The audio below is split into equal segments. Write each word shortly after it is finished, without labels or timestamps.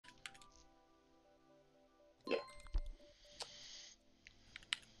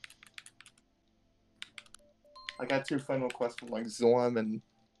I got 2 friend requests from like Zorm and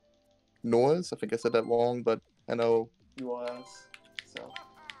Noise. I think I said that wrong, but I know URS. So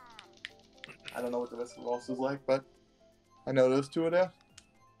I don't know what the rest of the roster is like, but I know those 2 are there.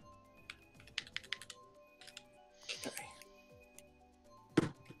 Okay.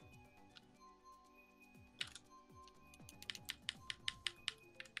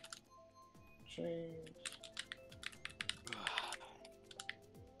 Change.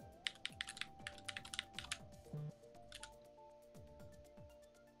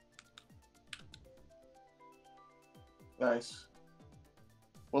 Nice.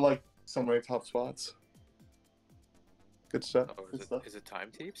 We're like some very top spots. Good stuff. Oh, Good stuff. is it time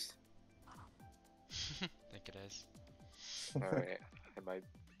tapes? I think it is. Alright, it might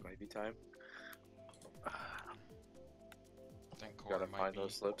be time. Think Cora Gotta find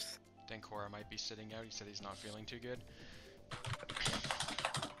those slips. Think Cora might be sitting out. He said he's not feeling too good.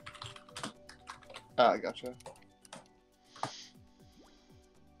 Ah, I gotcha.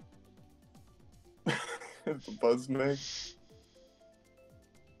 The buzz meg.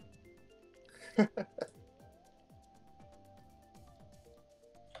 I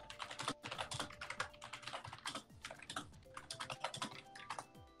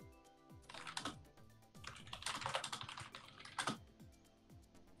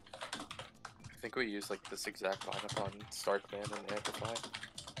think we use like this exact lineup on Starkman and Amplify.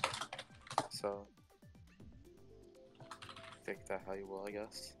 So I think that how you will, I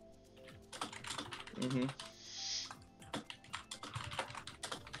guess. Mm-hmm.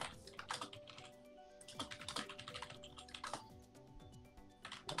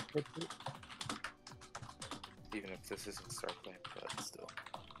 Even if this isn't Starkman, but still.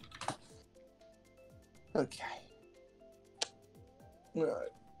 Okay. Alright.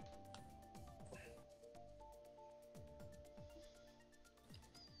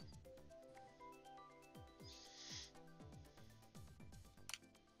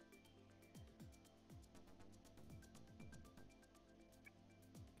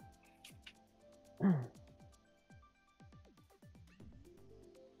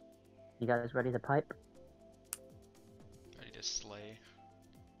 You guys ready to pipe? Ready to slay.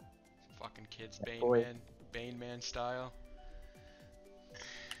 Some fucking kids, boy. Bane Man style.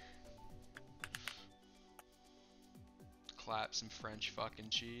 Clap some French fucking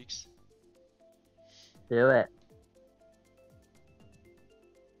cheeks. Do it.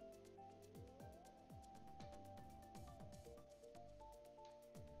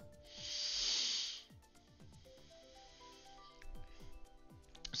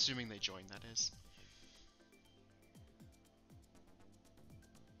 Assuming they join, that is.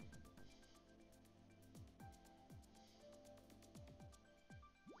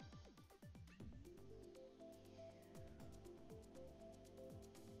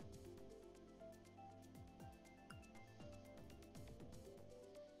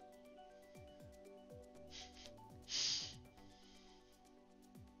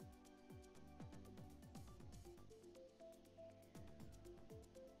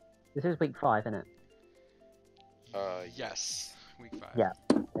 This is week 5, isn't it? Yes. Week 5. Yeah.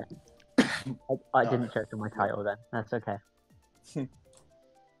 I didn't check on my title then. That's okay.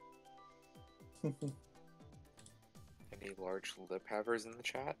 Any large lip havers in the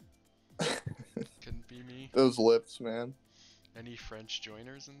chat? Couldn't be me. Those lips, man. Any French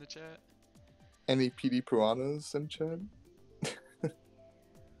joiners in the chat? Any PD piranhas in chat?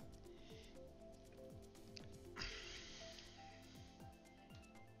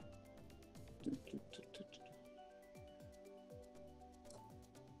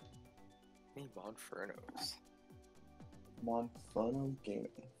 Any Monfernos? Monferno Gaming.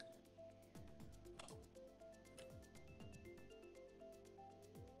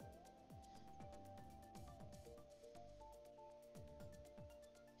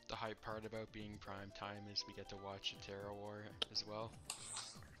 The hype part about being prime time is we get to watch a Terra War as well.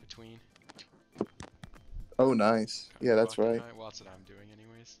 Between. Oh, nice. Yeah, that's Fucking right. hype. Well, that's what I'm doing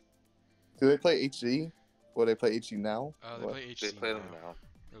anyways. Do they play HD? Or they play HD now? They What? play HC They play now. them now.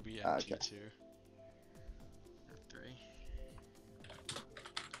 It'll be Ah, MT2. okay. Or 3.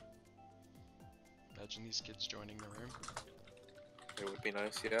 Imagine these kids joining the room. It would be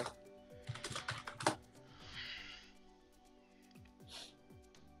nice, yeah.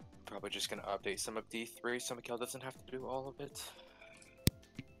 Probably just gonna update some of D3 so Mikhail doesn't have to do all of it.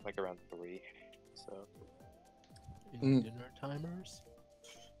 Like around 3, so. Dinner timers?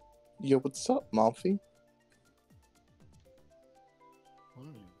 Yo, what's up, Malfi? What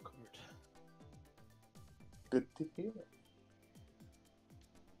are you, Kurt? Good to hear.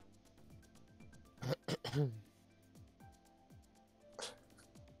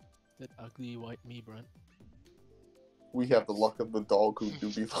 That ugly white me, Brent. We have the luck of the dog who do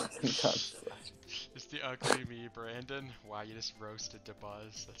be looking kind of fresh. It's the ugly me, Brandon. Wow, you just roasted the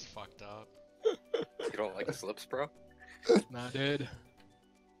buzz. That's fucked up. You don't like his lips, bro? Nah, dude.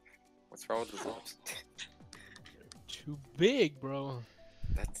 What's wrong with his lips? Too big, bro.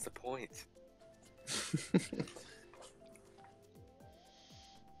 That's the point.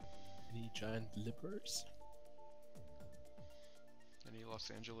 Any giant lippers? Any Los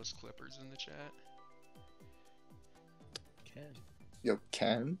Angeles Clippers in the chat? Can. Yo,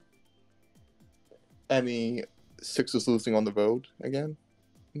 Ken? Any Sixers losing on the road again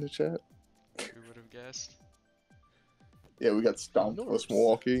in the chat? Who would have guessed? Yeah, we got stomped Norse. with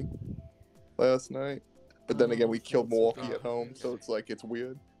Milwaukee last night. But then again, we killed Milwaukee Oh, at home, so it's like, it's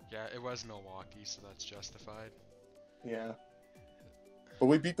weird. Yeah, it was Milwaukee, so that's justified. Yeah. But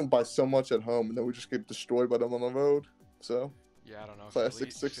we beat them by so much at home, and then we just get destroyed by them on the road. So, Yeah, I don't know.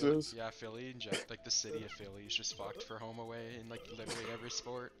 Classic Sixers. Yeah, Philly and just like the city of Philly is just fucked for home away in like literally every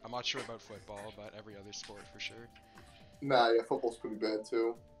sport. I'm not sure about football, but every other sport for sure. nah, yeah, football's pretty bad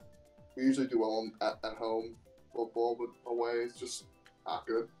too. We usually do well at home football, but away it's just not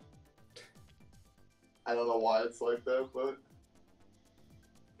good. I don't know why it's like that, but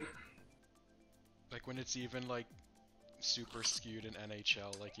Like when it's even like super skewed in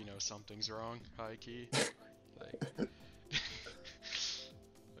NHL, like you know something's wrong, high key. Like,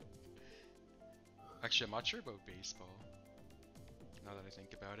 actually, I'm not sure about baseball. Now that I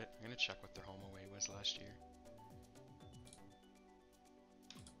think about it, I'm gonna check what their home away was last year.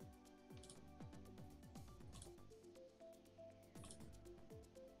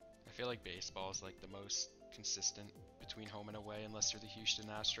 I feel like baseball is like the most consistent between home and away, unless you're the Houston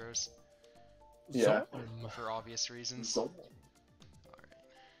Astros, yeah. for obvious reasons. So,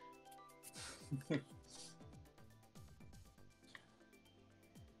 Alright.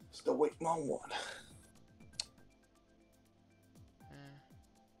 still waiting on one.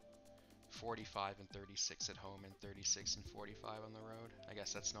 45 and 36 at home and 36 and 45 on the road. I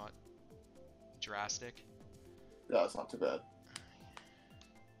guess that's not drastic. Yeah, it's not too bad.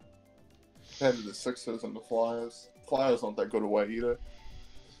 Head to the Sixers and the Flyers. Flyers aren't that good away either.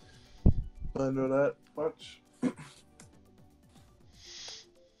 I know that much.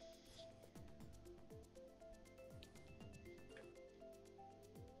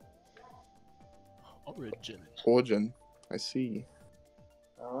 Origin. I see.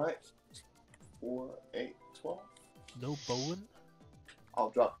 Alright. 4, 8, 12. No Bowen? I'll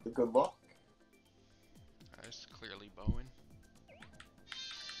drop the good luck. That's clearly Bowen.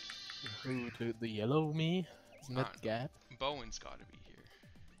 Who, the yellow me? Isn't that Ah, Gap? Bowen's gotta be here.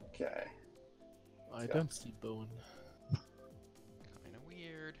 Okay. I Yeah. don't see Bowen. Kinda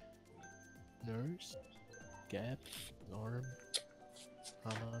weird. Nurse? Gap? Norm?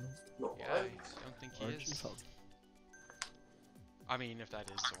 Hamano? No, Yeah, I don't think he Orange is. Salt. I mean, if that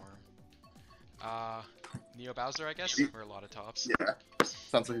is Zorm. Neo Bowser, I guess? Or a lot of tops. Yeah.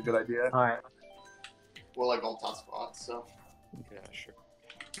 Sounds like a good idea. Alright. We're like all top spots, so. Yeah, sure.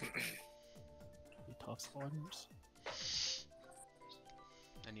 The top spawners?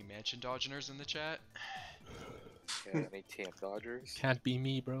 Any Mansion Dodgeners in the chat? Yeah, any TM Dodgers? Can't be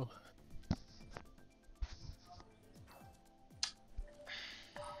me, bro.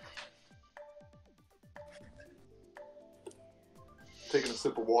 Taking a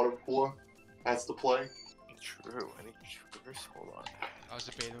sip of water before. That's the play. True, any triggers? Hold on. I was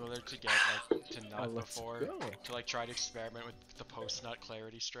debating whether to get like to nut let's before go. to like try to experiment with the post nut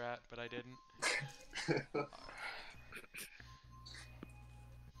clarity strat, but I didn't.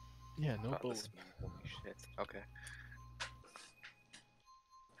 Yeah, no Oh, Bowen. holy shit. Okay.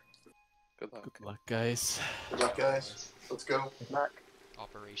 Good luck. Good luck, guys. Good luck, guys. Let's go. Good luck.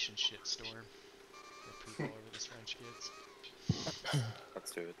 Operation Shitstorm. They poop all over this French kids.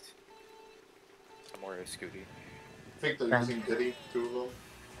 Let's do it. I'm Mario Scooty. I think they're Damn. using Diddy, two of them.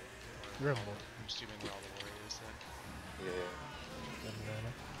 Remote. I'm assuming we're all the Warriors then.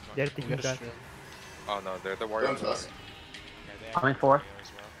 Yeah. Yeah, I think you got. Oh no, they're the Don't Warriors. trust. Yeah, they I'm in have fourth. Mario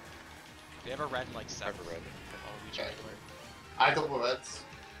as well. They have a red and like I have 7. a red. All each Okay. regular. I double reds.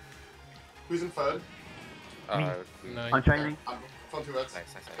 Who's in third? No, I'm training. I'm on 2 reds. Nice,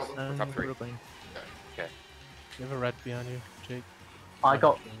 nice, nice. Couple. Top 3. Brooklyn. you have a red behind you, Jake. I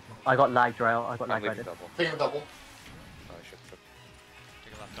got lag rail. I got I'm lag leaving rated. double. Taking a double. Oh, I should have.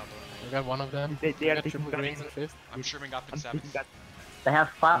 Take a left double. I got one of them. They I are got taking triple greens in fifth. I'm shrooming up in 7th. They have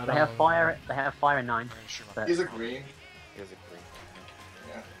fire. I They have don't- fire. They have fire in 9. I'm gonna shroom up. But- He's a green. He has a green.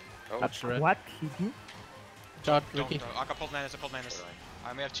 Yeah. Oh, That's red. What? Shot, Don't Ricky. throw. I got pulled manas. I pulled manas. I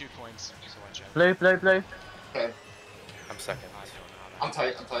only have 2 coins, so watch out. Blue, blue, blue. Okay. I'm second. I don't know how that I'm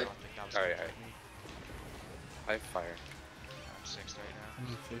tight, I'm I tight. don't think that was Alright, gonna alright. hit me. I I have fire. I'm 6th right now.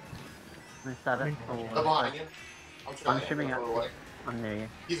 I'm 5th. I'm 7th. They're behind you. I'm shimming up. away. I'm near you.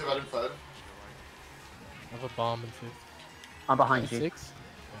 He's about in third. I have a bomb in 5th. I'm behind you. 6th?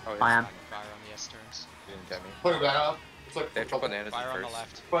 Oh, I am. Fire on the S turns. You didn't get me. Put him down. It's like They have trouble. bananas Fire in on the first.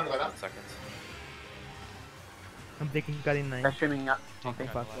 left. Put him down. 1 second. I'm taking cut in 9. They're shimming up. Okay.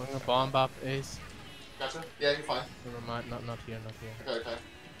 Cut fuck. left. Going a bomb up, Ace. Gotcha. Yeah, you're fine. Never mind, not here, not here. Okay.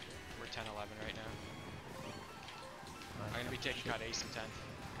 We're 10-11 right now. I'm gonna be taking cut ace in 10th.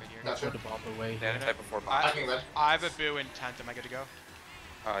 Right here. Gotcha. Put the bomb away. Banana here. type before bomb. I can red. I have a boo in 10th. Am I good to go?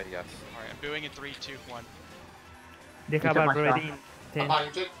 Yes. Alright, I'm booing in 3, 2, 1. They have took my already I'm 10.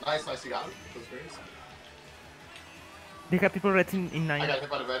 behind you, Jake. Nice, you got him. Those greens. They have people red in I 9. got hit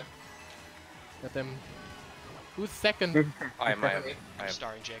by the red. Got them. Who's second? I am. I'm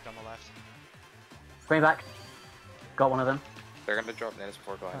starring Jake on the left. Bring back. Got one of them. They're gonna drop bananas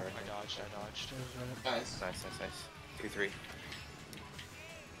before going right. I dodged. Nice. Nice. 2, 3.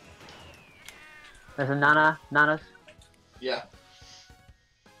 There's a Nanas. Yeah.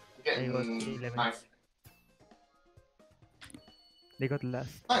 They got Getting 11. nice. They got last.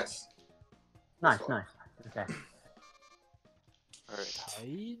 Nice. Nice. Okay. Alright.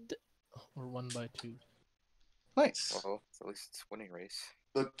 Tied? Or 1 by 2? Nice. Well, at least it's winning race.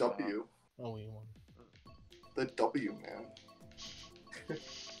 The W. Oh, we won. The W, man.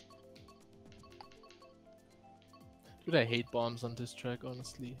 Dude, I hate bombs on this track,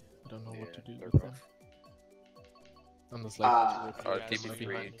 honestly. I don't know what to do they're with them. rough. Unless like two or three guys TP3,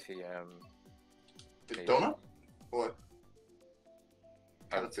 behind me. TM. The Maybe. donut? What?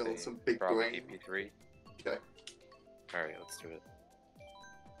 I Kinda would feeling say some big probably brain. TP3. Okay. Alright, let's do it.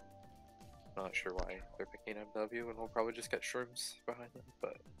 Not sure why they're picking MW, and we'll probably just get shrooms behind them,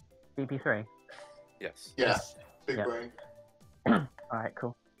 but DP3. yes. Yeah. Yes. Big Yeah. brain. Alright,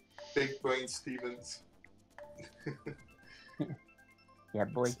 cool. Big brain Stevens. Yeah,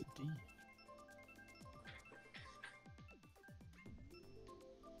 boy. It's a D.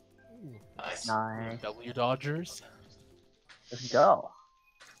 Ooh, Nice. Nice. W Dodgers. Let's go.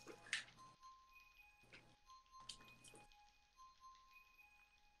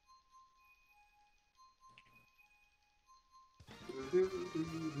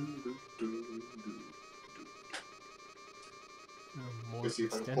 More Let's see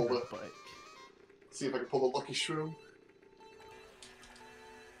if I can standard pull it. bike. See if I can pull the lucky shroom.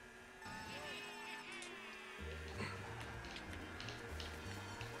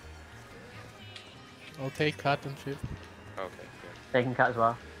 I'll take cut and fifth. Okay, good. Taking cut as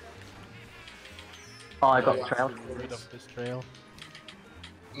well. Oh, I got Yeah. trail. Get rid of this trail.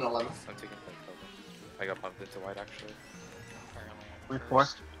 I'm 11th. I'm taking point cover. I got bumped into white actually. Apparently I'm With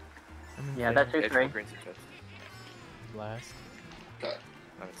first. 4. I'm in Yeah, 10. that's 2, Edge 3. green's in 5th. Last. Okay.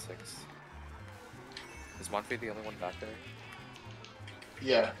 I'm at 6th. Is Monfy the only one back there?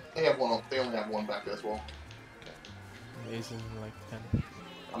 Yeah, they have one. They only have one back there as well. Ace in like 10.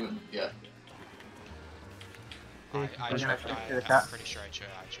 I mean, yeah. I Yeah, choked. to the I'm top. pretty sure I choked.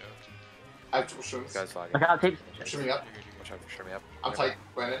 I have triple shrooms. You guys lagging. Look out, tips. Shrooming up. You're good. Watch out for shrimmy up. I'm tight,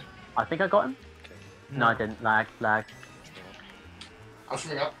 Brandon. I think I got him. Okay. No, I didn't. Lag. Shrimmy up. I'm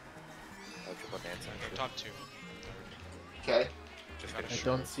shrooming up. I'll triple dance Go actually. top 2. Okay. Just I get a I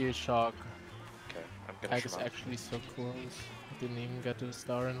shrimmy. don't see a shock. Okay, I'm gonna Tag is shrimmy up. actually so close. I didn't even get to a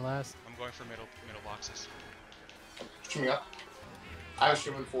star in last. I'm going for middle boxes. Shrooming up. I have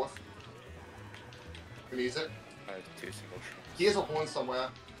shroom in 4th. Gonna use it. I have 2 single shrooms. He has a horn somewhere.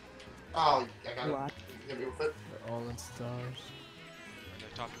 Oh, I got What? it. Hit me with it. They're all in stars. They're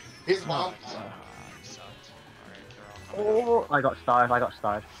top. Here's one. Sucked. Alright, they're all coming up. Oh, I got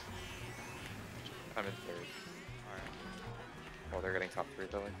stars. I'm in 3rd. Alright. Well, they're getting top 3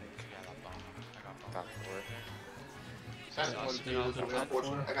 though, I think. Yeah, that bomb. I got bomb. Top 4. That's Success. one, Yeah, I'll do two, that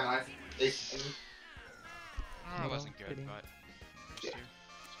unfortunate. for- I got a knife. Ace. And Oh, it wasn't good, kidding. but. Yeah.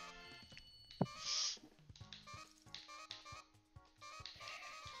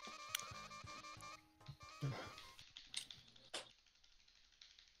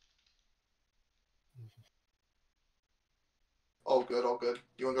 all good, all good.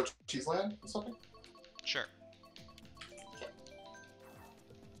 You wanna go to Cheeseland or something? Sure.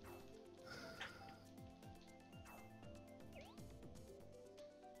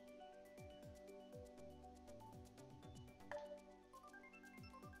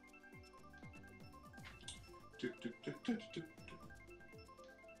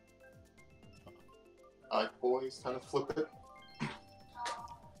 Alright, boys, time to flip it.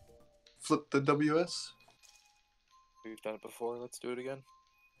 Flip the WS. We've done it before, let's do it again.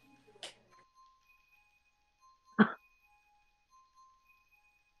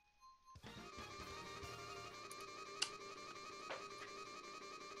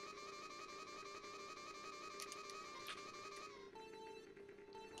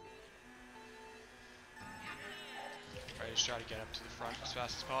 just try to get up to the front as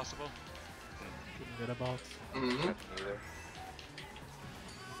fast as possible. Couldn't get a box. Mm-hmm. Either.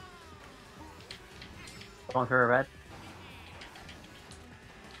 Going through a red.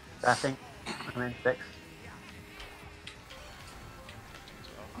 Passing. I'm in 6.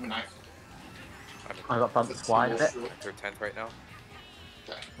 Nice. I got bumped wide a bit. They're 10th right now.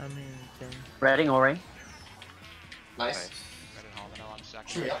 I mean, 10. Redding, Ori. Nice. Red and Hollow, I'm second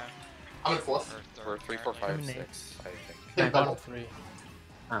Shoot me right up. now. I'm in 4th. Or We're third, 3, 4, apparently. 5, Dominate. 6, I think. Hit Bottom double. 3.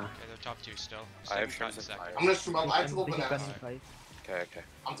 Ah. Okay, they're top 2 still. I have Second, Shrimps second. and I'm gonna stream up. I have to go Big bananas. button fight. Okay, okay.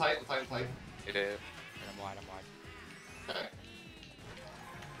 I'm tight. It is. I'm wide. Okay.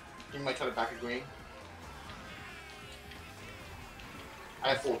 You might try to back a green. I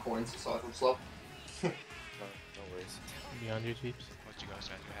have 4 coins, so I'm slow. No worries. Behind you, Jeeps. What you guys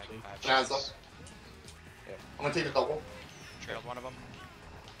got? You had Bananas up. Yeah. I'm gonna take the double. trailed one of them.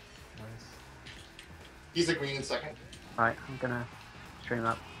 Nice. He's a green in second. Right, I'm gonna stream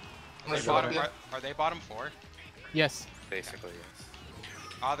up. I'm gonna They show up bottom, here. are they bottom 4? Yes. Basically,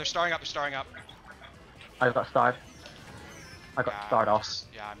 yes. They're starting up. I got starred. I got starred off.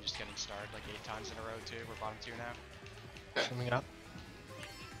 Yeah, I'm just getting starred like 8 times in a row too. We're bottom 2 now. Coming up.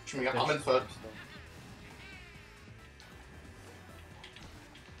 Shoot me up. I'm in third.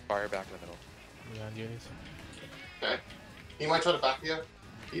 Fire back in the middle. Behind you. Okay. He might try to back here.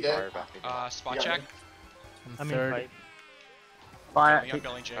 He Fire did. back in the middle. Spot Yeah. check. I'm in third. 5. Fire. Coming up,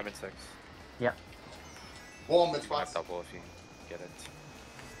 building Jake. I'm in 6. Wall mid You can have spots. double if you get it.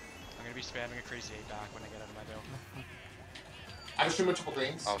 I'm gonna be spamming a crazy 8 back when I get out of my bill. I have stream with triple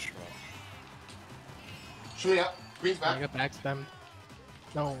greens. I'll shrimp. Shoot me up. Greens I back. got back spammed.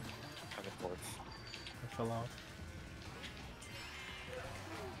 No. I'm in 4th. I fell out.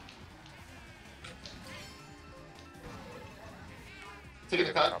 Taking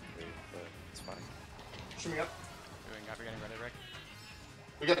the cut. Top 3, but it's fine. Shoot me up. We're getting ready, Rick.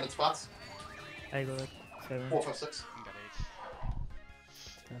 We got mid spots. I got 7. 4, 5, 6. We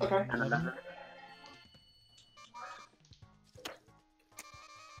got 8. Okay. And another.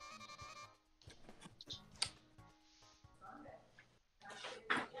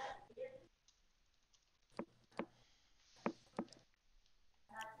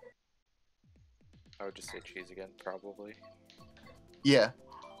 I would just say cheese again, probably. Yeah.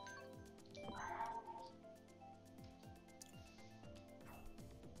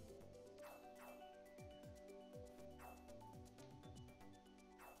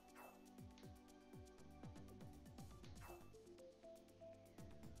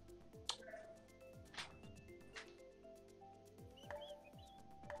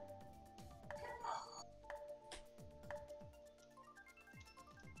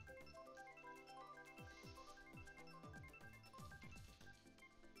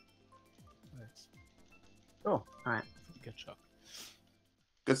 Nice. Cool. Alright. Good shot.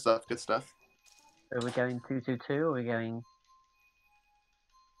 Good stuff. Good stuff. So are we going 2-2-2 or are we going I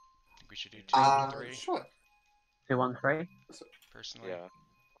think we should do 2-1-3. Sure. 2-1-3? Personally. Yeah.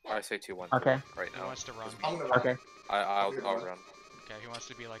 I say 2, 1, Okay. 3 right Who now. wants to run? I'm gonna run. Okay. I'll run. Okay, who wants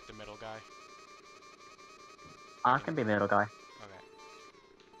to be like the middle guy? I can be middle guy. Okay.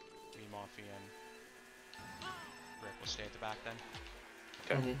 Me, Moffy, and Rick will stay at the back then.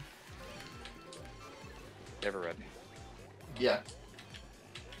 Okay. Mhm. Never read. Yeah.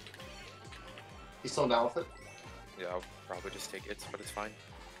 He's still down with it. Yeah, I'll probably just take it, but it's fine.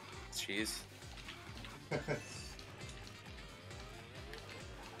 It's cheese. I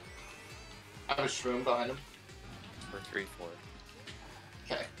have a shroom behind him. We're 3, 4.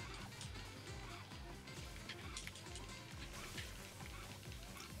 Okay.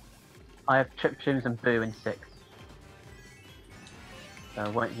 I have Chip Shooms and Boo in 6. So I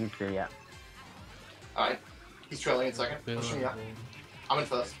won't use Boo yet. Alright. He's trailing in second. Bill Pushing and me up. Boom. I'm in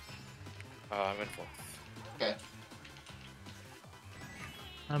first. I'm in 4th. Okay.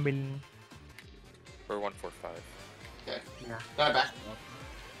 I'm in. We're 1, 4, 5. Okay. Yeah. Then I back.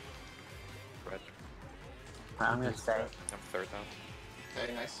 Red. Right, I'm gonna stay. I'm 3rd now.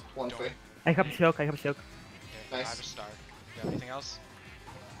 Okay, nice. 1, 3. I have shock. Okay, I Nice. have a star. You have anything else?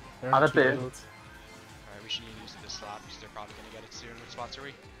 There Other are two Boo. builds. Alright, we should use this slot because they're probably gonna get it soon. What spots are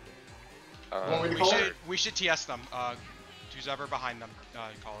we? Want me to We call should it? we should TS them. Who's ever behind them,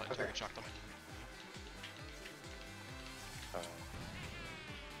 call it. Okay. Target chuck them.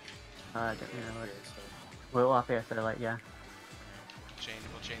 I don't know. Here, so We're all up here, so like, yeah.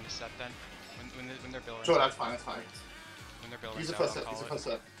 We'll chain the set then. When they're building. Sure, that's fine, that's fine. When they're building. Use the out, first I'll set, use call the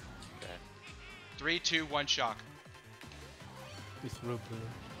it. first set. 3, 2, 1, shock. This rope blue.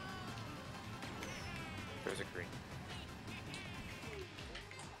 there's a green.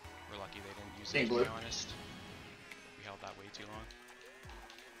 We're lucky they didn't use Green it, to blue. be honest. We held that too long.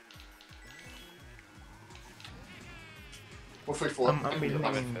 We're 3-4. I'm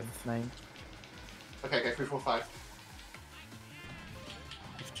building in 9. Okay, 3-4-5.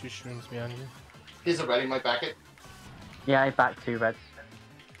 There's 2 shrooms behind you. He's a ready, might back it. Yeah, I back 2 reds.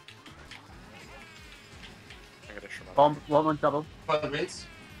 I got a shroom up. One double. Front of the greens.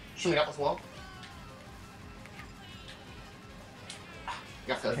 Shooting up as well. You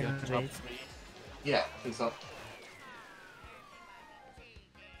got that. Can Top raise. 3. Yeah, I think so.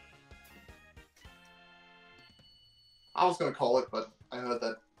 I was gonna call it, but I heard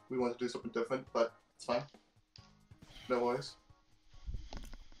that we wanted to do something different, but it's fine. No worries.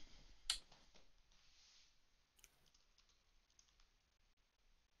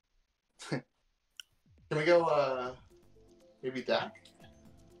 Can we go, maybe Dak?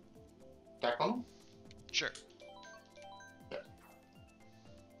 Dak on him? Sure.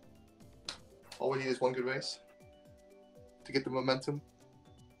 All we need is one good race to get the momentum.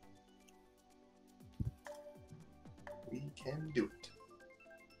 We can do it.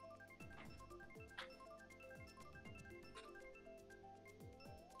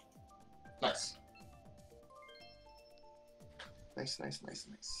 Nice. Nice.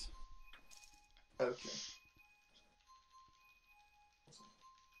 Okay.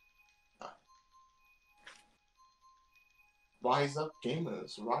 Ah. Rise up,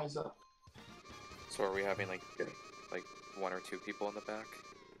 gamers. Rise up. So are we having like 1 or 2 people in the back?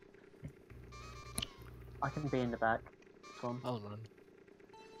 I can be in the back. Tom. I'll run.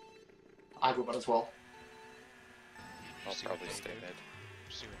 I will run as well. I'll See what probably they stay do. mid.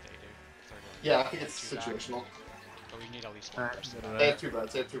 See what they do. If they're going Yeah, I think it's two back. situational. But we need at least one Alright. person. Alright. They have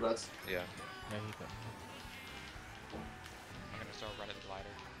 2 reds. Yeah. Yeah, he got me. I'm gonna throw a red at the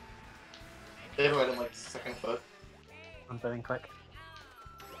glider. They have a red in like second, third. I'm doing quick.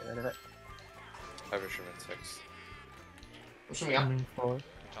 Get rid of it. I have a shroom in 6. I'm shooting up. I'm in 4. I'm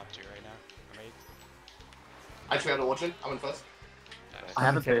top 2 right now. I'm 8. I actually have the origin. I'm in first. Nice. I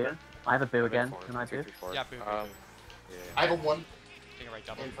have a Second. boo. I have a boo I'm in again. 4, Can I 2, boo? 3, 4. Yeah, boo. Yeah. I have a 1 Take a right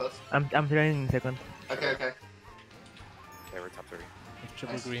double. in first. I'm trying in second. Okay. Okay, we're top 3. There's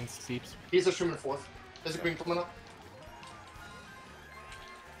triple Nice. green seeps. He's a shroom in fourth. There's a green coming up.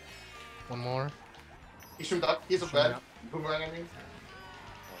 One more. He's shroomed up. He's a Shroom red. up. Boomerang, I mean.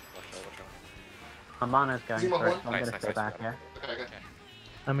 Watch out. My mana's going Is he for it, one? so I'm Nice, gonna nice, stay nice, back yeah. here. Okay.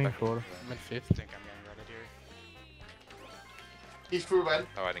 I'm in Okay. 4. I'm in 5th. I think I'm getting redded here. He's through red.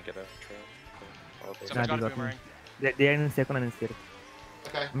 Oh, I didn't get a trail. Oh, okay. Someone's Nah, got they a got me. boomerang. They are in second and in third.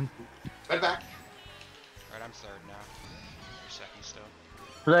 Okay. I'm in Red back. Alright, I'm 3rd now. You're 2nd still.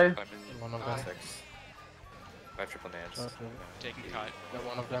 Blue. I'm in One of them. 6. I have triple nans. Okay. Taking cut. Got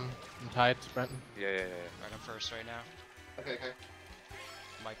one of them. I'm tied, Brenton. Yeah. Alright, I'm 1st right now. Okay.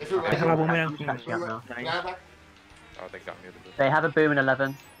 Might If be you're I ready. have a I'm boomerang in catching up now. 9. Yeah, back. Oh, they got me with the boot. They have a boom in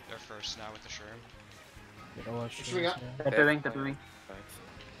 11. They're 1st now with the shroom. Get all our shooting shrooms, up. yeah. They're booing. They're booing.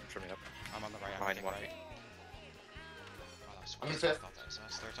 Thanks. Shroom me up. I'm on the right. I'm Behind hitting one. right. Oh, that was I'm in close. I 5th. thought that was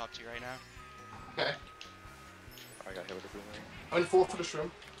us. They're top 2 right now. Okay. I got hit with a boomerang. I'm in fourth for the shroom.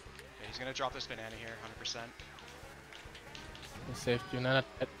 Okay, he's gonna drop this banana here, 100%. I saved you. Nana.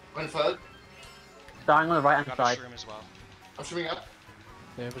 I'm in third. Dying on the right hand Got a side. shroom as well. I'm shooting up.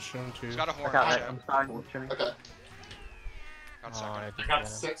 They have a shroom too. He's got a I horn. got Watch it. out. I'm starting with trimming. Okay. Got Oh, second. I I did got get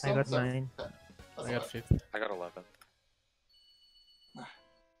 6. I got so 9. that's I got alright. 5th. I got 11.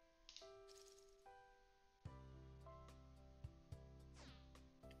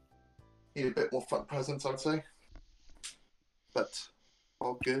 Need a bit more front presence, I'd say. But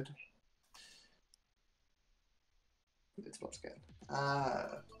all good. It's once again.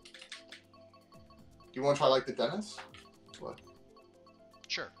 You want to try like the Dennis? What?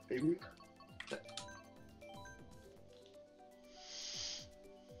 Sure. Maybe.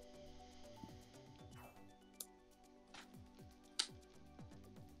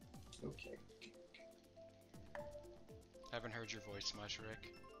 Okay. Haven't heard your voice much,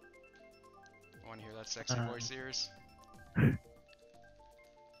 Rick. Want to hear that sexy Uh, voice of yours?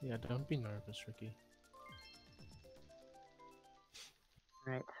 Yeah, don't be nervous, Ricky.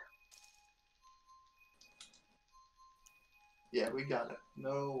 Right. Yeah, we got it.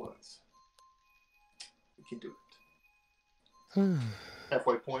 No worries. We can do it.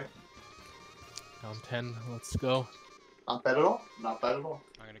 Halfway point. Down 10. Let's go. Not bad at all. Not bad at all.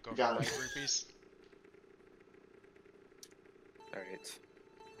 I'm gonna go for Got white it. rupees. Alright.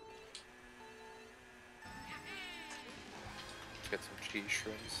 Let's get some cheese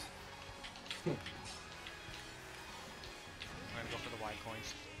shrooms. I'm gonna go for the white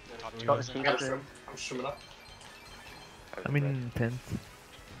coins. Top 2 Got is the I in. got a shroom. I'm shrooming up. I'm in 10th.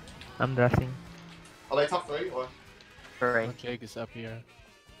 I'm dashing. Are they top 3 or? 3. Oh, Jake is up here.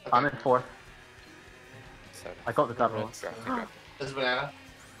 I'm in 4th. 7. I got the double. Reds. Draft. There's a banana.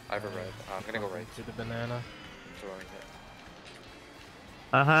 I have a red. I'm gonna go right. To the banana. Throwing it.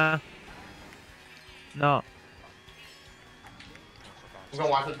 Uh-huh. No. I'm gonna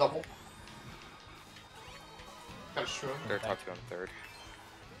watch it double. Got a shroom. They're top 2 on the 3rd.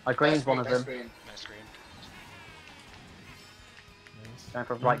 I green's one of Nice them. green. Nice green. Nice. Going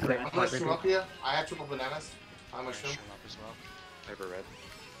for right green. I'm gonna shroom up here. I have triple bananas. I'm gonna Nice shroom. shroom up as well. I have a red.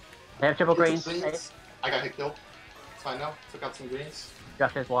 They have triple Get greens. some greens. I got hit kill. It's fine now. Took out some greens.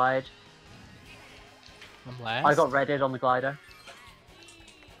 Josh is wide. I'm last. I got redded on the glider.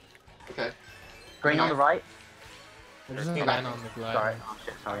 Okay. Green on the right. There's a Came banana back. on the glider. Sorry. Oh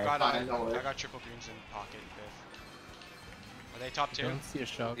shit, sorry. I got Fine, no worries. I got triple greens in pocket in 5th. Are they top 2? Don't see a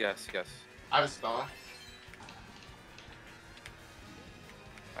shock. Yes, yes. I have a star.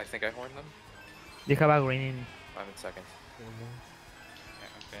 I think I horned them. They have a green in. I'm in 2nd. Okay,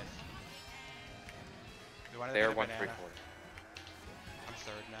 I'm 5th. The one They are with the 1, 3, 4. banana. I'm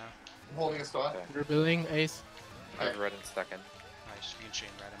 3rd now. I'm holding a star. Okay. We're building Ace. I have red in 2nd. Nice, you can chain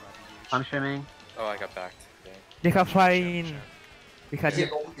red, I'm not huge. I'm swimming. Oh, I got backed. Dang. They have 5 Shit, in. shit. They had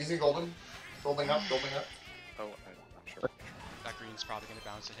He's in golden. Golding up, golding up. Oh, I'm not sure. That green's probably gonna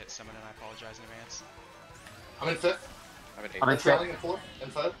bounce and hit someone, and I apologize in advance. I'm in 5th. I'm in 8th. I'm in I'm trailing in 4th. In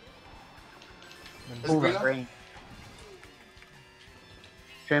 3rd. Is Ooh, green that's up? green.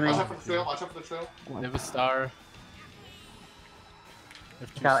 Watch Swimming. out for the trail. Watch out for the trail. They have a star. They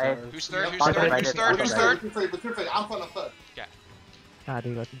have 2 Got it. stars. Who's 3rd? Who's I got 3rd? red. Who's I 3rd? got Who's red. 3rd? Two free. I'm front of 3rd.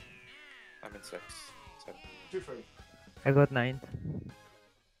 they got it. I'm in 6th. 7. 2 free. I got 9th.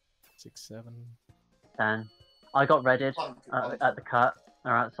 6, 7. 10. I got redded Bottom at the cut.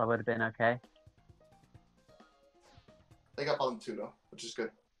 Alright, so I would have been okay. They got bottom 2 though, which is good.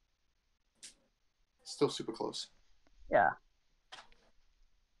 Still super close. Yeah.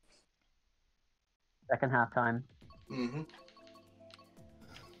 Second half time. Mm-hmm.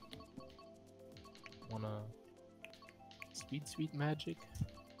 Wanna sweet magic?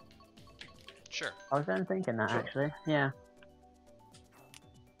 Sure. I was then thinking that Sure. actually. Yeah.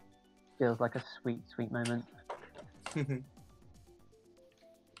 Feels like a sweet moment.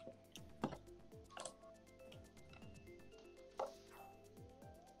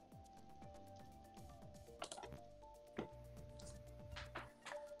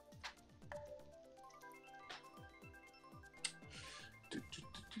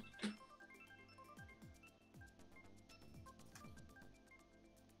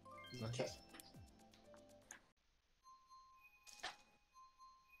 Nice.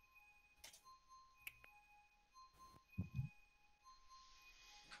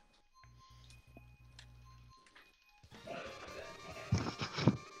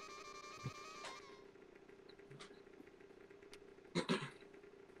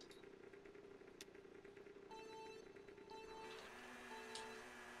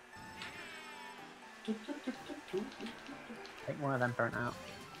 I think one of them burnt out.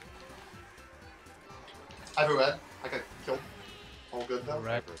 I have a red. I got killed. All good though. I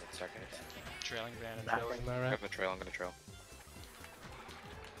Red. have red in 2nd. Trailing banana. Trailing my I red. have the trail. I'm gonna trail.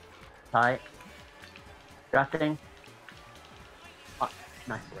 Tight. Drafting. Oh,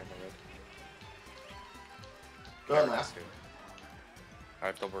 nice. Red, no red. Go ahead, last. I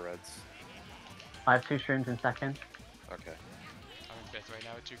have double reds. I have 2 shrooms in second. Okay. I'm in 5th right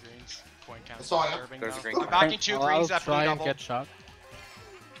now with 2 greens. Point count. I saw it. Disturbing There's a now. green I'm coming. backing 2 I'll greens at blue try and double. get shock.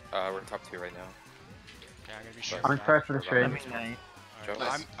 We're top 2 right now. Okay, I'm gonna be Sorry. sure. I'm in first for the Sure. I'm shrooms. in 9th. Joe?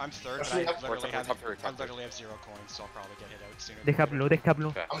 Nice. I'm 3rd, Actually, but I top- literally top have, three, top I three. literally have 0 coins, so I'll probably get hit out sooner. They than have later. blue. They have blue.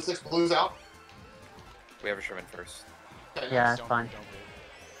 Okay. I'm in 6. Blues out. We have a Sherman first. Okay, Yeah, nice. it's fine. Don't bleed.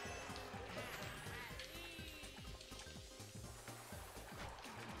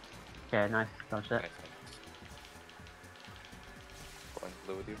 Okay, nice. Dodged it. Nice. Going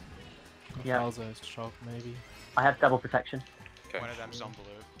blue with you. Yeah. Falza is shock, maybe. I have double protection. Okay. One of them's on blue.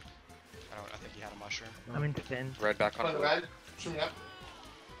 I think he had a mushroom. I'm in 10th. Red back on Front blue. red. Shoot me up.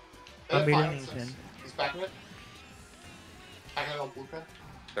 I'm They have building 5 in and 6. 10th. He's backing it. Backing it on blue pen.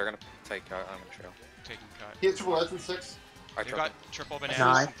 They're gonna take out. I'm gonna trail. Taking cut. He has triple reds in 6. I We've trail. got triple bananas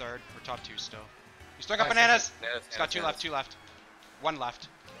Nice. in 3rd. We're top 2 still. You still got Nice. bananas! Bananas, He's got 2 bananas, left, 2 left. 1 left.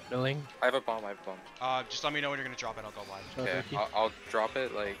 Building. I have a bomb. I have a bomb. Just let me know when you're gonna drop it, I'll go wide. Shock Okay. Ricky. I'll drop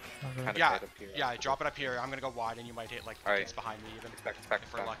it like Okay. kind of Yeah, tight up here. yeah, drop it up here. I'm gonna go wide and you might hit like Alright. it's behind me even. Back, back,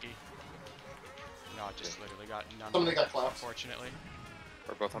 If we're back. lucky. No, I just literally got none. Somebody got clapped. Unfortunately.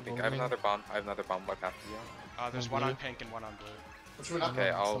 We're both on pink. I have another bomb. I have another bomb wipe after you. There's On one on blue. pink and one on blue. I'm shooting up. Okay,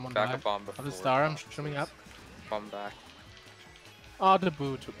 I'll Someone back a back. bomb I before. have a star, I'm shooting up. Bomb back. Oh, the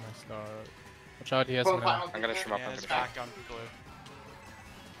boo took my star. Watch out, he has Well, mana. fire. I'm gonna shroom up. Yeah, I'm it's gonna back on glue.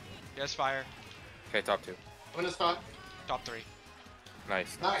 He has fire. Okay, top 2. I'm gonna start. Top 3.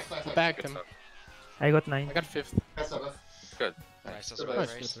 Nice. Nice, nice, nice. Back Good him. stuff. I got 9. I got 5th. That's enough. Good. Nice, that's Good a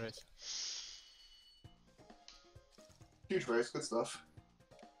race. race. Good race. Huge race, good stuff.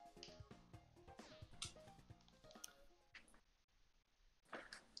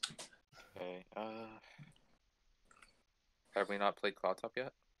 Okay. Have we not played Cloud Top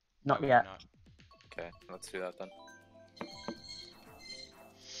yet? Not No, yet. not. Okay, let's do that then.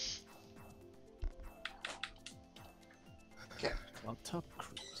 On top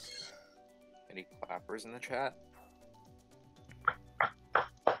cruise. Any clappers in the chat?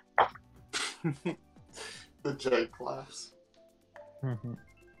 The J class. Mhm.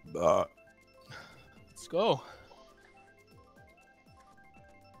 Let's go.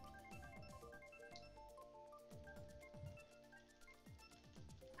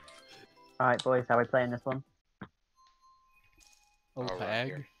 Alright, boys, how are we playing this one? Old Alright, tag.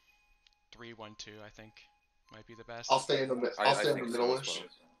 here. 3-1-2, I think. Might be the best. I'll stay in the mid. I'll stay in the think so middle as ish.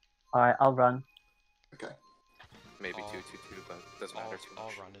 well. Alright, I'll run. Okay. Maybe I'll- 2-2-2, but doesn't matter too I'll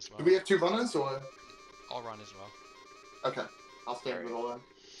much. run as well. Do we have 2 runners or? I'll run as well. Okay. I'll stay in the middle then.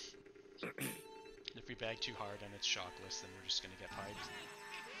 If we bag too hard and it's shockless, then we're just gonna get piped.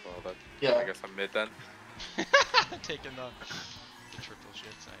 Well, that, Yeah. I guess I'm mid then. Taking the triple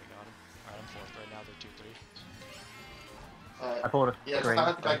shits. I got him. Alright, I'm 4th right now. They're 2-3. I pulled a Yeah, screen. just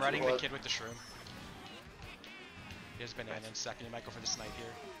have to I'm back running the forward. kid with the shroom. He has banana in 2nd. He might go for the snipe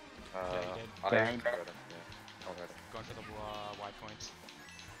here. Uh, he did. I Yeah. got him. Yeah, I'll get him. Going for the wide points.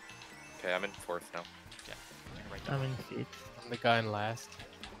 Okay, I'm in 4th now. Right I'm down. in 6. I'm the guy in last.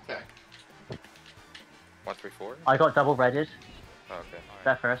 Okay. 1, 3, 4. I got double redded. Oh, okay. Alright,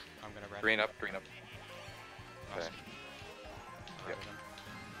 They're first. I'm gonna red. Green up, green up. Awesome. Okay. Alright,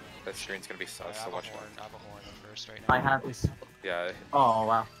 That screen's gonna be I sus, have so a watch horn. out. I have a horn on first right now. I have. Yeah, Oh,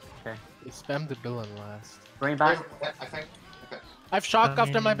 wow. Okay. They spammed the bill in last. Bring back. Yeah, I think. Okay. I've shock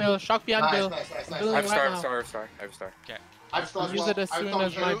after my mean- bill. Shock behind Nice, bill. nice, nice, nice. Billing I have right star, now. star, star. I have star. I've started Use well. it as I've soon done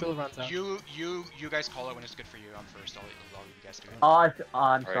as my you. bill runs out. You guys call it when it's good for you. I'm first. I'll you guys do it. Oh,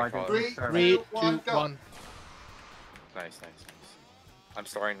 I'm sorry. Alright, I follow. didn't serve. 3, 2, 1, go. 1. Nice, nice, nice. I'm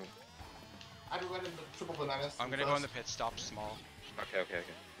starring. I do run in the triple bananas. I'm gonna go in the pit stop small. Okay, okay, okay.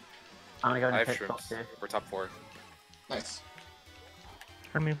 I'm gonna go in I the have pit stop shrooms. too. We're top 4. Nice.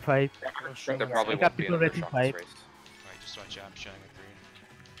 I'm in 5. There probably I got won't be people another ready shot five. this race. Alright, just watch out. I'm showing with green.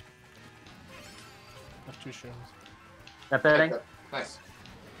 I have 2 shrooms. They're building. Okay. Nice.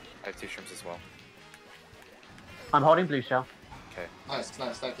 I have 2 shrooms as well. I'm holding blue shell. Okay. Nice,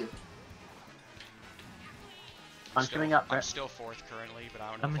 nice. Thank you. I'm shooting up for I'm it. still 4th currently, but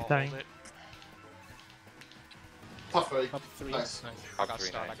I don't I'm know if I'll dying. hold it. Top 3. Top 3. Nice. Nice. I Top got 3,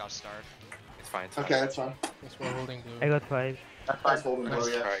 starred. I nice. got starred. It's fine. It's Okay, fine. that's fine. Guess we're holding blue. I got 5. That's Thanks, fine. Golden Nice. Boy,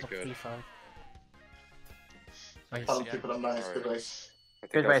 yeah. Alright, Top good. 3, 5. Nice. I'll Yeah. keep it on nice. Good Alright. race. I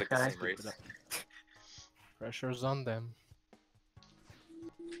think Good that was race, like the guys. same race. Pressure's on them.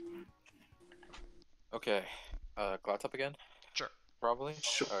 Okay. Cloud top again? Sure. Probably?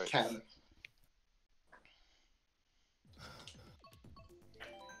 Sure Alright. can.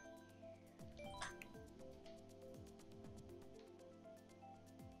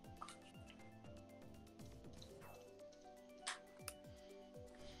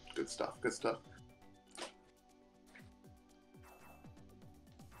 Good stuff. Good stuff.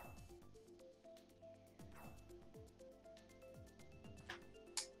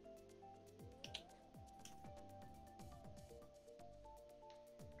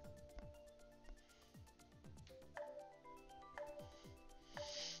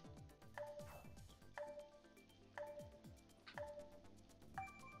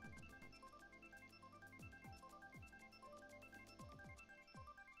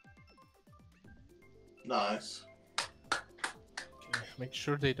 Nice. Okay, make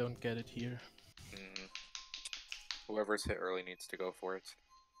sure they don't get it here. Mm. Whoever's hit early needs to go for it.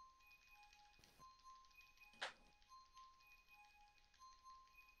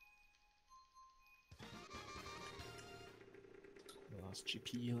 Last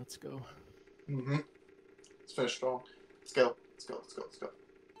GP, let's go. Mm-hmm. Let's finish strong. Let's go. Let's go. Let's go. Let's go.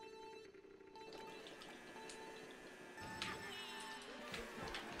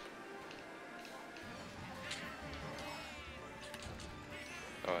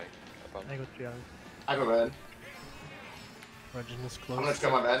 Oh, I got 3 hours. I have a red. Regin is I'm gonna close. go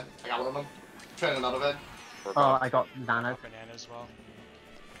my red. I got one of them. Trying another red. Oh, I got nanas. Got banana as well.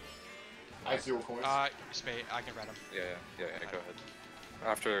 I have 0 coins. Spade. I can red him. Yeah, go ahead.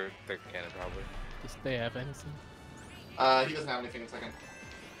 After the cannon, probably. Does they have anything? He doesn't have anything in second.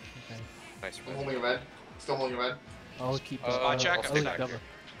 Okay. Nice I'm red. holding a red. Still holding a red. I'll keep. check, I'll I'll stay stay back double. here.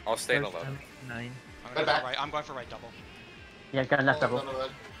 I'll stay in the First, low. 9. Red back. I'm going for right double. Yeah, going left Oh, double. no, red.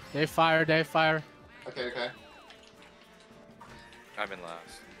 They fire. They fire. Okay. I'm in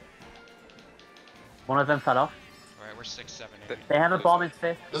last. One of them fell off. Alright, we're 6, 7, 8. They have a bomb in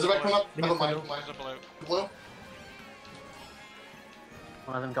fifth. There's a red coming up. They Never need mind. to Never mind. There's a blue. Blue.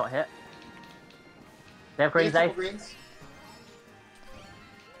 One of them got hit. They have greens, Triple Dave. greens.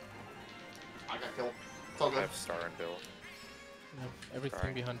 I got killed. It's all I good. have star and Bill. Yeah, everything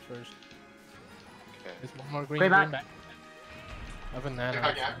Sorry. behind first. Okay. There's one more green. Green Green back. back. I have a nano.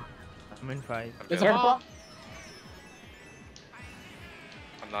 Yeah, yeah. I'm in 5. I'm, There's good. a Yeah, the bomb. bomb.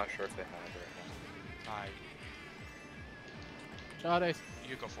 I'm not sure if they have it right Alright, Jades.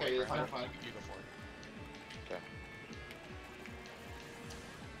 you go for Okay, it. you're Brandon. fine. You go for it. now. Okay.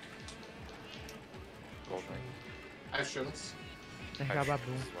 Gold ring. I have shoots. I I have have a shoes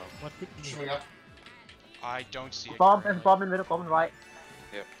boom. as well. What did you Shooting up. I don't see it. Bomb, there's a currently. bomb in the middle, bomb on the right.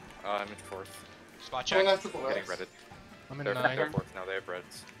 I'm in fourth. Spot Showing check. up triple Getting reds. redded. I'm in They're 9. fourth now. They have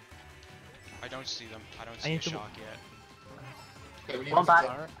reds. I don't see them. I don't I see a need to- shock yet. Okay, we need One to back.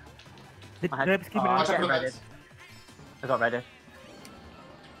 Fire. The I had- Rebs keep it oh, on. I'm Watch out getting for the ready. reds. I got ready.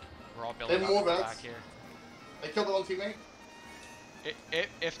 We're all building They up move in the reds. back here. They killed the one teammate.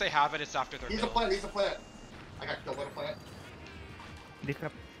 If they have it, it's after their He's a build. plant. He's a plant. I got killed by the plant. They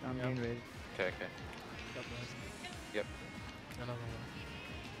crap. I'm Yeah. being ready. Okay. Yep. Another one.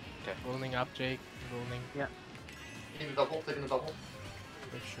 Okay. Rolling up, Jake. Rolling. Taking a double. Taking a double.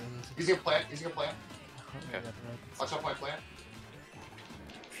 Questions. Using a plant. Using a plant. They got reds. Watch out for my plant.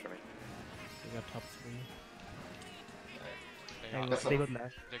 Show me. They got top 3. They I got, got, they got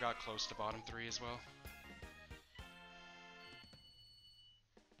last. they got close to bottom 3 as well.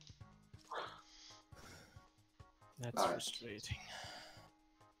 That's Alright. frustrating.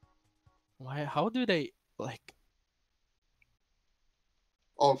 Why? How do they like?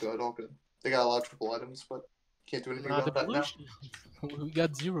 All good. All good. They got a lot of triple items, but can't do anything Nah, the about that blue now. we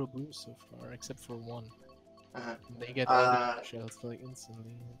got 0 blue so far, except for 1. Uh-huh. They get all Uh, the shells like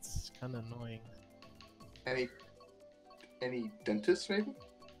instantly. It's kind of annoying. Any dentist maybe?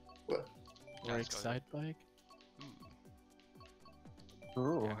 Or Let's go. excite bike. Ooh.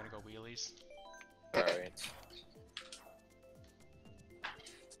 Ooh. Yeah, I'm gonna go wheelies. Alright.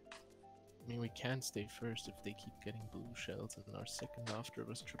 I mean, we can't stay first if they keep getting blue shells, and our second after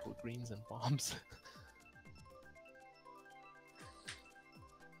was triple greens and bombs.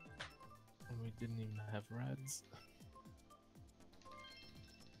 And we didn't even have reds.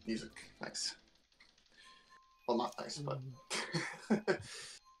 Music. Nice. Well, not nice, but.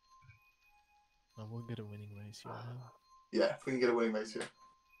 Oh, we'll get a winning race here. Huh? Yeah, if we can get a winning race here.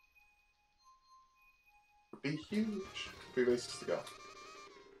 Would be huge. 3 races to go.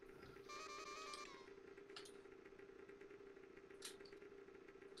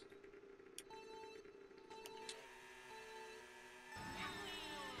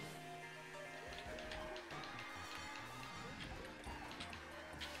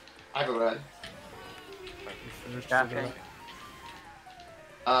 I have a red. First Yeah, to the okay. right.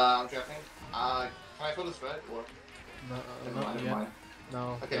 I'm drafting. Can I fill this red or? No, Never not mind, never yet. mind.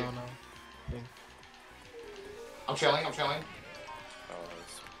 No, Okay. no. I'm trailing. Oh,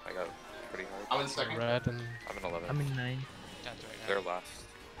 I got pretty hard. I'm in second. Red and I'm in 11. I'm in 9. 10th right now. They're last.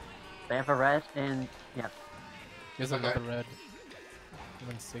 They have a red in. Yeah. there's Okay. another red. I'm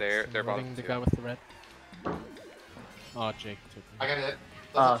in 6. They're I'm bottom letting the two. guy with the red. Oh, Jake took me. I got it.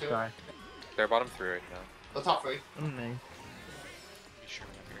 The Oh, top 2. sorry. They're bottom 3 right now. The top 3. I'm in 9. Be sure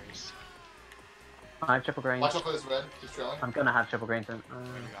we have grace. I have triple greens. Watch out for this red. He's trailing. I'm gonna have triple greens in. We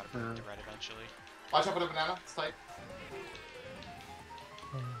gotta put the red eventually. Watch out for the banana. It's tight.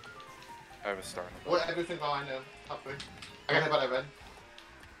 I have a star. What? Everything behind him. Top 3. I got hit by that red.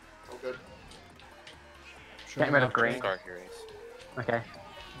 Oh, good. Getting rid of green. Star here is. Okay.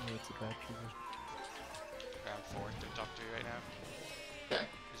 Oh, it's a bad trigger. Round 4 to top 3 right now. Okay.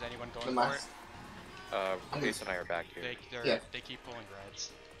 Is anyone going Then for last. it? Ace and I are back here. They keep pulling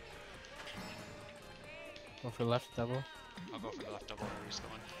reds. Go for left double. I'll go for the left double where he's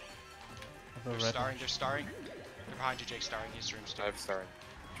going. I'll go They're red. starring. They're starring. They're behind you, Jake. Starring. He's room I still. have star.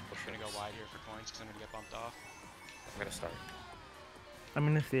 I'm gonna go wide here for coins because I'm gonna get bumped off. I'm gonna start. I'm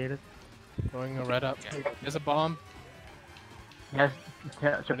in a shaded. Throwing a red up. Okay. There's a bomb. Yes.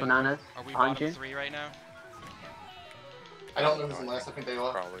 Triple bananas. Are we Behind bottom you. 3 right now? I don't know who's in last. I think they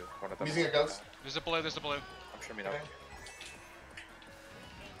are. Probably one of them. I'm using a ghost. There's a blue. There's a blue. I'm sure me now. Okay.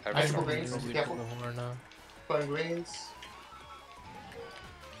 I have I a just star. go greens. Probably Careful. put the horn now. Putting greens.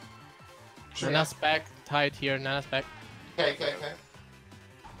 Sure. Nana's back. Tied here. Nana's back. Okay.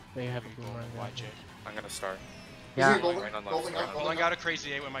 They have a boomerang. YJ. I'm gonna start. Yeah. Is he Right on left, golden right up, on Pulling left. out a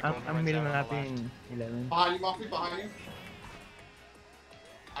crazy 8 when my golden I'm runs middle out on map the left. in 11. Behind you, Moffy, behind you.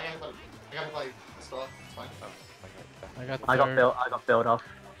 I gotta play Star. It's fine. Oh, I got I got third. built. I got built off.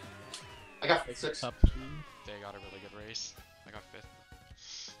 I got It's 6. top 2. They got a really good race. I got 5th.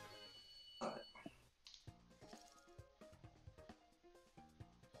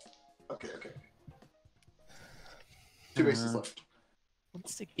 Okay. 2 races Uh, left.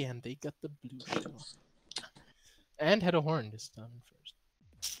 Once again, they got the blue shell. And had a horn this time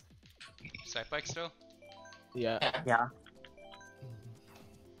first. Side bike still? Yeah. Yeah.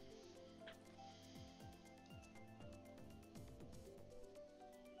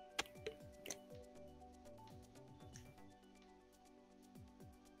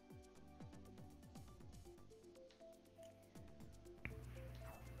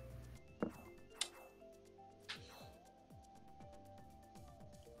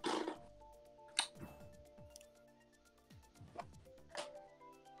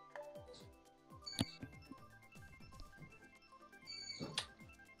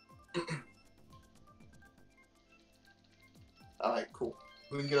 Alright, cool.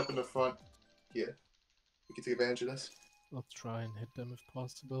 We can get up in the front here. We can take advantage of this. Let's try and hit them if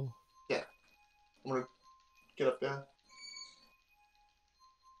possible. I'm gonna get up there.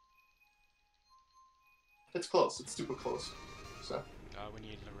 It's close. It's super close. So, We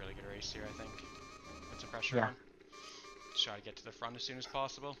need a really good race here, I think. Put some pressure Yeah. on. Just try to get to the front as soon as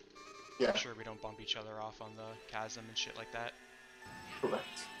possible. yeah, Make sure we don't bump each other off on the chasm and shit like that.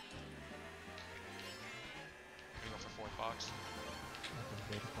 correct. We go for 4th box.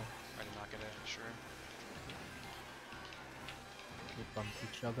 Debatable. Try to not get a shroom. We bump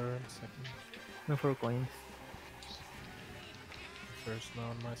each other in second. No 4 coins. First now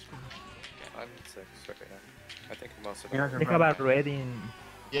on my screen. I'm 6 right now. I think most of You them. guys are Think right. about red in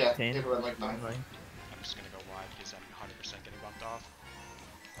Yeah, 10. they were at like 9. Right. I'm just gonna go wide because I'm 100% getting bumped off.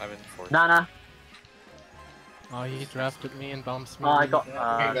 I'm in 4th. Nana. Oh, he drafted me and bumps me. Oh, I really got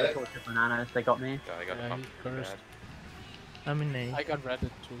bad. Okay, they got 2 bananas. They got me. Yeah, I got Yeah, bumped he pretty cursed. bad. I'm in 8. I got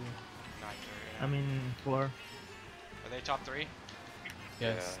redded too. 9 3. I'm in 4. Are they top 3?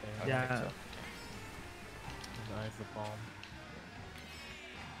 Yes. I they are. Yeah. think so. And I have the bomb.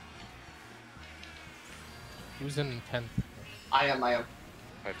 Who's in 10th? I am. I have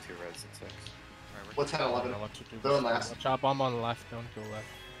 2 reds and 6. Alright, What's 10, 11? What to do They're on this time. last. Watch out, bomb on the left, don't go left.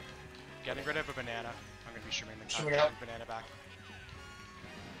 getting rid of a banana. I'm gonna be shrooming the Shrooming out. banana back.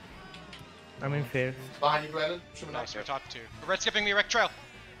 I'm in 5th. Behind you, Brandon. Shimmy Nice, up. you're top 2. Red skipping me, wreck trail!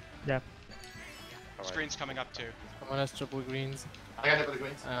 Yep. Alright. Screen's coming up too. Someone has triple greens. I got hit by the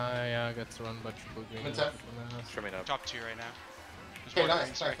greens. Yeah, I got surrounded by triple greens. in 10th. Trimming up. Top 2 right now. There's Okay, more nice,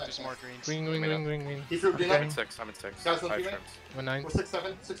 greens, nice, Rick. nice, There's nice. more greens. Green, green, green, green, green. He threw green Okay. up. I'm in 6. I'm in 6. Guys, let's 5 do it. trims. We're 9. We're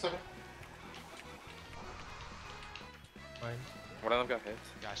 6-7. 6-7. Fine. One of them got hit.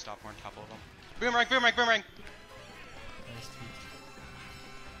 Guys, stop more than a couple of them. Boomerang, boomerang, boomerang! Nice teeth.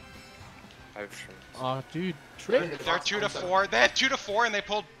 I have trims. Oh, dude. Trick. They're 2 to 4. They had 2 to 4 and they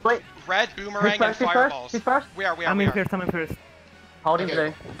pulled Wait. red, boomerang, and Who's first? fireballs. Who's first? We are. I'm in We are. 1st. I'm in 1st. Holding Okay.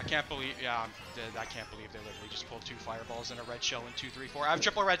 blue. I can't believe, yeah, I can't believe they literally just pulled 2 fireballs and a red shell in 2, 3, 4. I have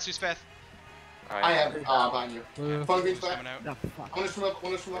triple reds, who's 5th? I am behind you. Blue. Phone green's Who's back. coming out? Oh, fuck. I'm gonna swim up. I'm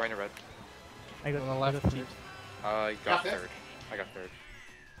gonna swim up. Right in red. I got On the I left, got teeth. I got Got hit. 3rd. I got 3rd.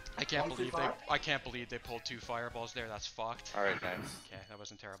 I can't 1, 2, believe 5. I can't believe they pulled 2 fireballs there. That's fucked. Alright, nice. Okay, that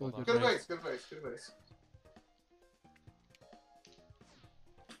wasn't terrible So though. good. Good race. Good race. Good race.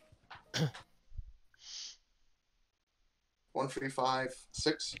 One, 3, 5,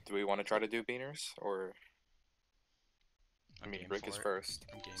 6. Do we want to try to do beaners? Or. I I'm mean, game Rick for is it. first.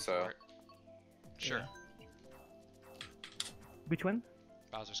 I'm game So. for it. Sure. Which one?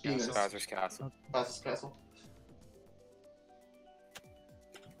 Bowser's Venus. Castle. Bowser's Castle. Fastest castle.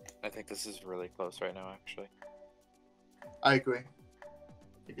 I think this is really close right now, actually. I agree.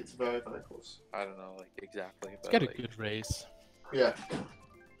 I think it's very, very close. I don't know, like, exactly. Let's But, get a like, good race. Yeah.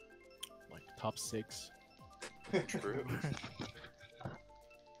 Like top 6. True.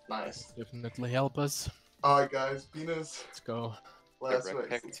 Nice. Definitely help us. Alright, guys. Venus. Let's go. Last red race.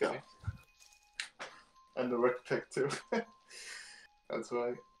 pick Let's too. go. And the Rick pick too. That's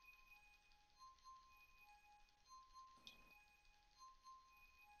right.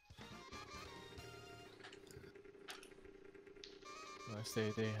 I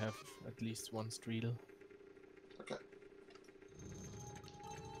say they have at least 1 streetel. Okay.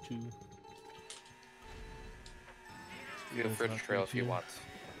 2. Feel There's free to not trail right if you here. want.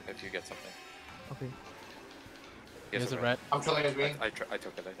 If you get something. Okay. Yes, There's a red. red. I'm telling you green. I took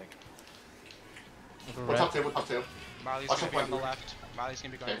it, I think. Have a We're red. top 2. We're top 2. Miley's Watch gonna out be on for the you. left. Miley's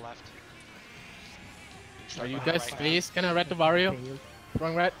gonna be going Okay. left. Are you Right guys now. spaced? Can I red the Vario? Failed.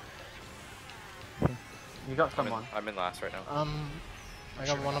 Wrong red. You got I'm in, someone. I'm in last right now. I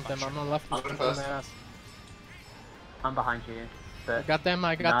sure got I one got of them. my I'm on left. I'm He's in coming from first. my ass. I'm behind you. I But got them.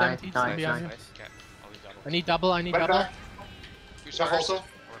 I got Nice, them. Teach nice, them behind you. Nice. Okay, I'll leave double. I need double. I need Right double. back. Who's Jeff first? also.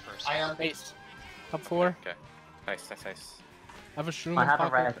 We're first. I am. Base. Top 4. Okay. Nice, nice, nice. I have a shroom I in have a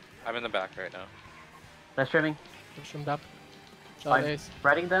pocket. red. I'm in the back right now. They're streaming. Shroom up. Shot I'm ace.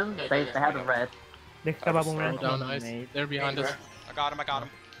 spreading them. Okay, They okay, have a okay. red. They have a boom Slow Slow red down, from nice. mid. They're behind us. I got him. I got him.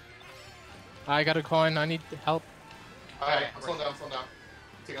 I got a coin. I need help. Alright, I'm slowing down, I'm slowing down.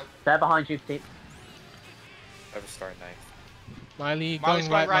 Take up. They're behind you, Steve. I have a star knife. Miley Miley's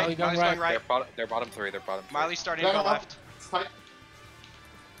going right. going right. Miley going Miley's going right. right. They're bottom 3. They're bottom 3. Miley's starting to No, go no, left. It's tight.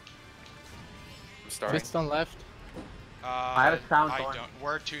 I'm starting. Fist on left. I have a sound I going. don't.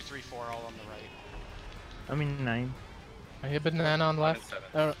 We're 2, 3, 4 all on the right. I'm in 9. I hit banana on I'm in left.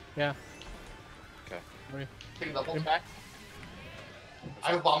 7. Yeah. Taking double. Get back. I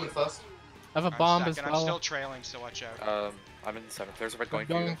have a bomb in first. I have a I'm bomb as second. well. I'm still trailing, so watch out. I'm in 7th. There's a red Going,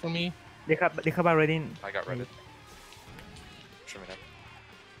 going for you. for me. They have a red in. I got redded. Show me that.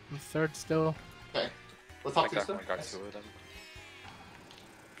 I'm third still. Okay. Let's I talk to got, you, I got 2 of them.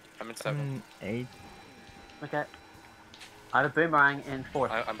 I'm in 7th. I'm in 8. Okay. I have a boomerang in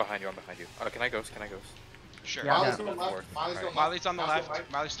 4th. I'm behind you. I'm behind you. Can I ghost? Can I ghost? Sure. Yeah. Miley's Yeah. going left. Fourth. Miley's going Alright. left. Miley's on the Miley's left. going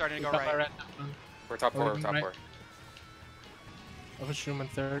right. Miley's starting to Pick go up my right. red. We're top 4. We're top Right. 4. I have a shroom in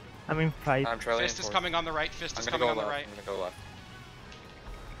third. I'm in 5. I'm trailing. Fist in is 4th. coming on the right. Fist I'm is gonna coming go on the left. right. I'm gonna go left.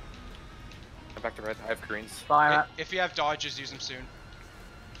 I'm back to red. I have greens. Fire up. If you have dodges, use them soon.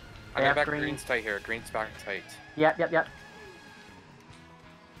 I'm Yeah, gonna back greens. greens tight here. Greens back tight. Yep, yep, yep.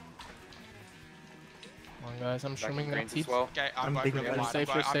 Come on, guys. I'm Back shrooming that greens as teeth. well. Okay, I'm I'm going big really on wide. Safe,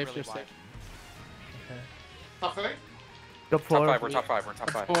 I'm you're going safe, really you're wide. safe. Okay. Top 3? Top 4. Top 5. We're top 5. We're top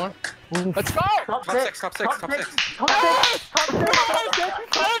 5. 4. Oof. Let's go! Top Top 6. Top 6. Top 6. Top 6! Top 6! Top 6!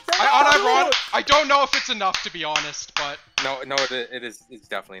 Top 6! I don't know if it's enough, to be honest, but No, it is. It's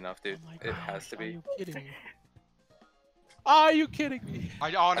definitely enough, dude. Oh my It has gosh, to Are be. you kidding me? Are you kidding me?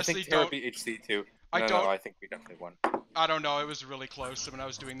 I I honestly think Taylor don't. beat HC too. I No, don't- I think we definitely won. I don't know. It was really close when I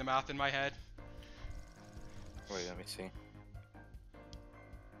was doing the math in my head. Wait, let me see.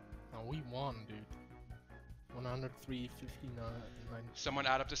 No, we won, dude. 103.59. Someone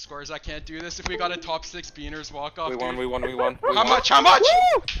add up the scores. I can't do this. If we got a top 6 beaners walk off, We won. dude. We won. We won. We How won. much? How much?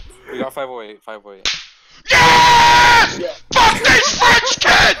 We got 508. 508. Yes! Fuck these French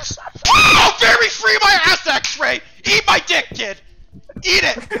kids! Oh, very free my ass X-ray. Eat my dick, kid. Eat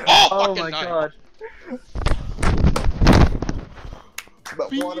it. Oh, Oh fucking my nice. god.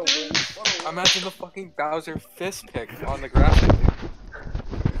 But what a win. What a win. Imagine the fucking Bowser fist pick on the graphic, dude.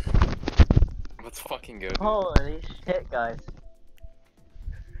 That's fucking good. Dude. Holy shit, guys.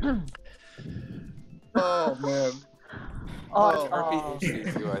 Oh, man. Oh, Or beat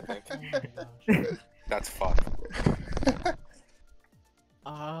HC too, I think. That's fucked.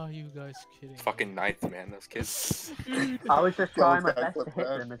 Are you guys kidding? Fucking ninth, man. Those kids. I was just trying my Close best to that hit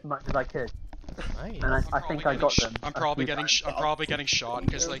clip, them as much as I could. Nice. And I think I got them. I'm probably getting shot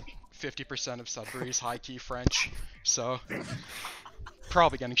because like 50% of Sudbury is high key French, so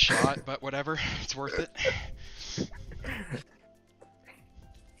probably getting shot. But whatever, it's worth it.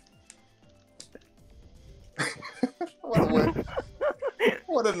 What a win.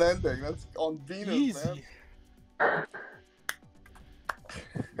 What an ending. That's on Venus, Easy. man.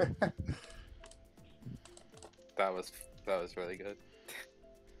 That was really good.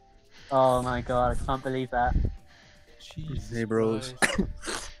 Oh my god, I can't believe that. Jesus Hey, bros.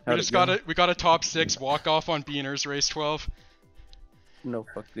 Christ. We got a top 6 walk off on Beaners race 12. No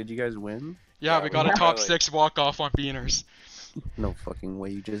fuck. Did you guys win? Yeah, Yeah, we got a we top really- 6 walk off on Beaners. No fucking way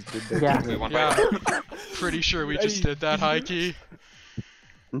you just did that. Yeah. We won Yeah, by pretty sure we just did that high key.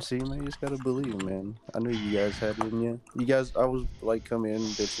 And see, man, you just gotta believe, man. I knew you guys had it in you. You guys, I was like coming in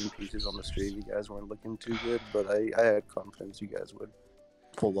bits and pieces on the street. You guys weren't looking too good, but I had confidence you guys would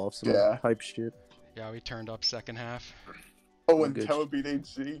pull off some Yeah. hype shit. Yeah, we turned up second half. Oh, and Good. Taylor beat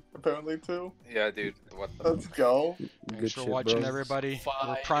HC, apparently, too. Yeah, dude. What the? Let's go. Thanks Good for shit, watching, bro. everybody.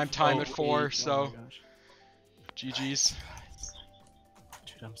 We're 5-0-8. prime time at 4, Oh so my gosh. GG's.